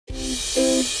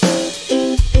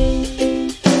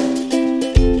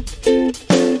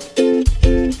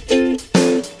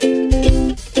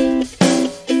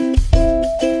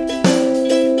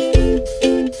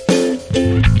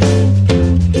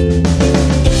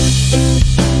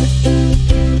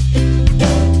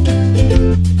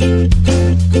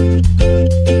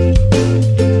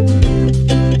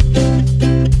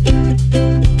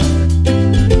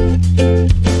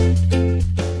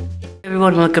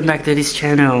welcome back to this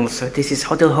channel. So this is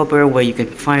Hotel Hopper, where you can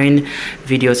find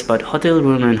videos about hotel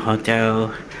room and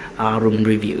hotel room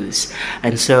reviews.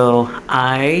 And so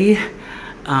I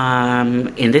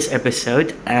in this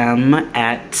episode am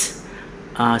at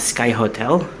Sky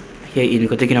Hotel here in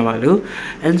Kota Kinabalu,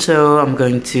 and so I'm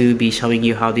going to be showing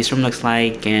you how this room looks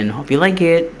like and hope you like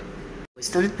it.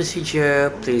 Standard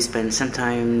procedure, please spend some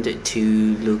time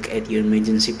to look at your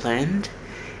emergency plan.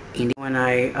 When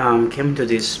I came to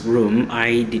this room,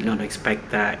 I did not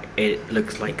expect that it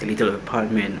looks like a little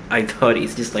apartment. I thought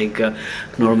it's just like a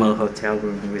normal hotel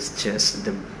room with just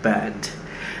the bed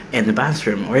and the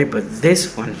bathroom, right? But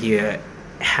this one here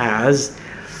has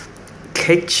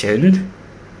kitchen,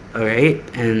 alright,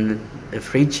 and a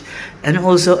fridge, and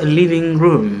also a living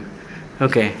room.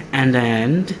 Okay, and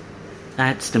then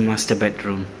that's the master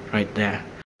bedroom right there.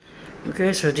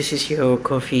 Okay, so this is your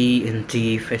coffee and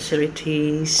tea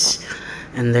facilities,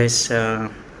 and there's a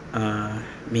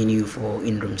menu for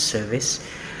in-room service,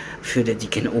 food that you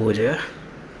can order.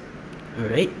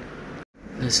 Alright,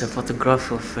 there's a photograph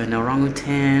of an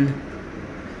orangutan,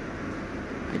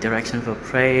 a direction for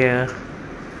prayer,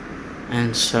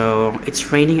 and so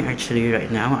it's raining actually right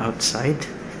now outside,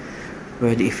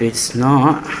 but if it's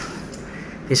not,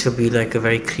 this will be like a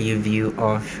very clear view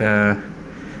of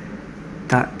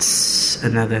that's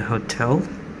another hotel,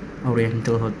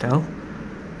 Oriental Hotel,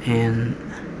 and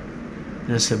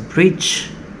there's a bridge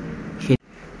here.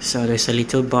 So there's a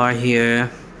little bar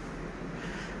here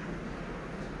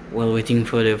while waiting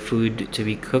for the food to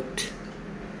be cooked.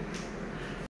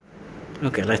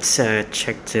 Okay, let's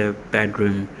check the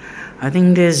bedroom. I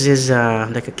think this is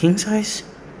like a king size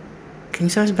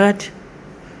bed.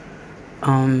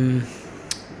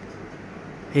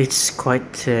 It's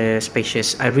quite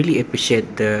spacious. I really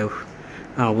appreciate the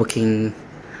working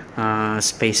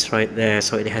space right there.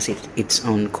 So it has its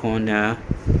own corner,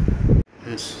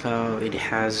 and so it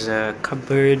has a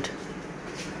cupboard,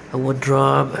 a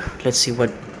wardrobe. Let's see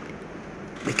what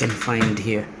we can find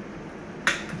here.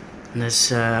 And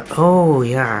there's oh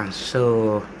yeah,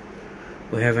 so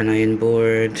we have an iron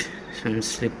board, some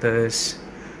slippers.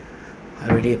 I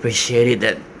really appreciate it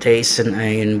that there is an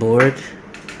iron board,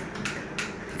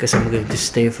 because I'm going to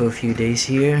stay for a few days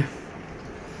here.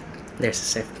 There's a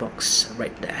safe box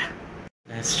right there.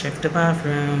 Let's check the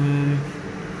bathroom.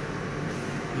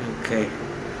 Okay,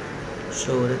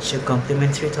 so that's your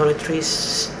complimentary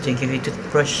toiletries. They give you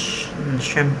toothbrush and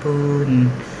shampoo and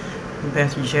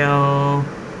bath gel,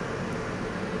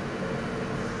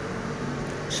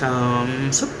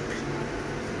 some soap,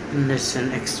 and there's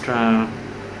an extra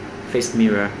face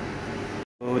mirror.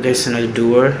 Oh, there's another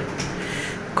door,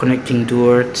 connecting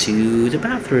door to the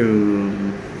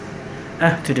bathroom,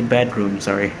 to the bedroom,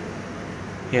 sorry.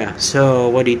 Yeah, so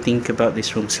what do you think about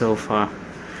this room so far?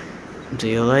 Do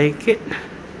you like it?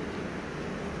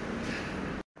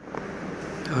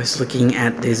 I was looking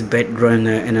at this bed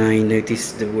runner and I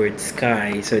noticed the word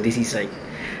sky. So this is like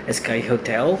a sky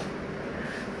hotel.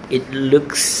 It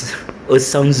looks or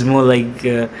sounds more like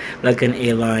an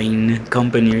airline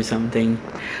company or something.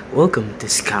 Welcome to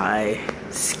Sky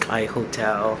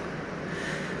Hotel.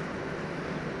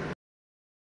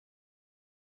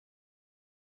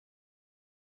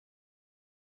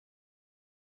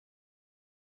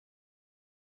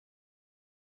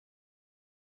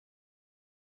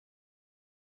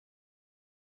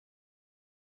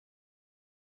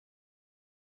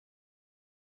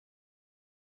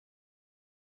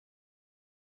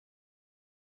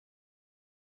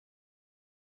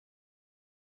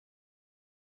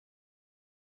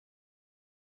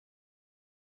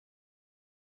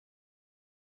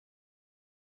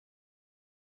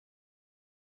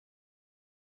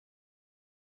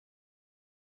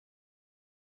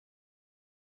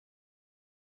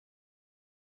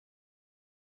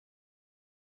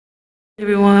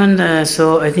 Everyone,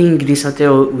 so I think this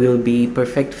hotel will be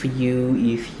perfect for you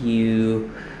if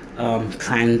you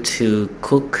plan to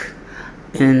cook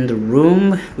in the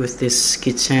room with this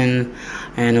kitchen,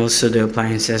 and also the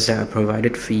appliances that are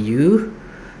provided for you.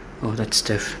 Oh, that's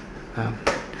the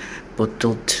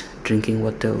bottled drinking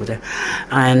water over there.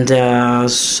 And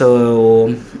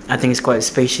so I think it's quite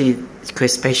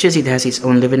spacious. It has its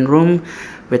own living room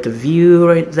with a view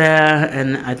right there,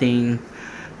 and I think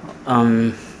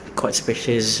quite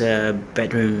spacious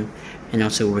bedroom and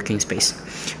also working space.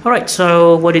 Alright,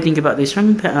 so what do you think about this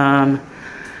room?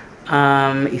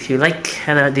 If you like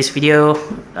this video,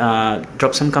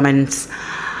 drop some comments,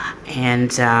 and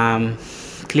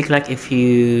click like if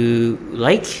you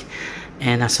like,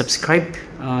 and subscribe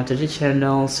to the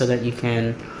channel so that you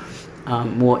can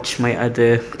watch my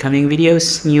other coming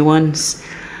videos, new ones.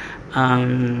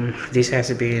 This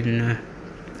has been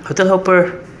Hotel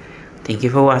Hopper, thank you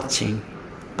for watching.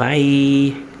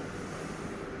 Bye.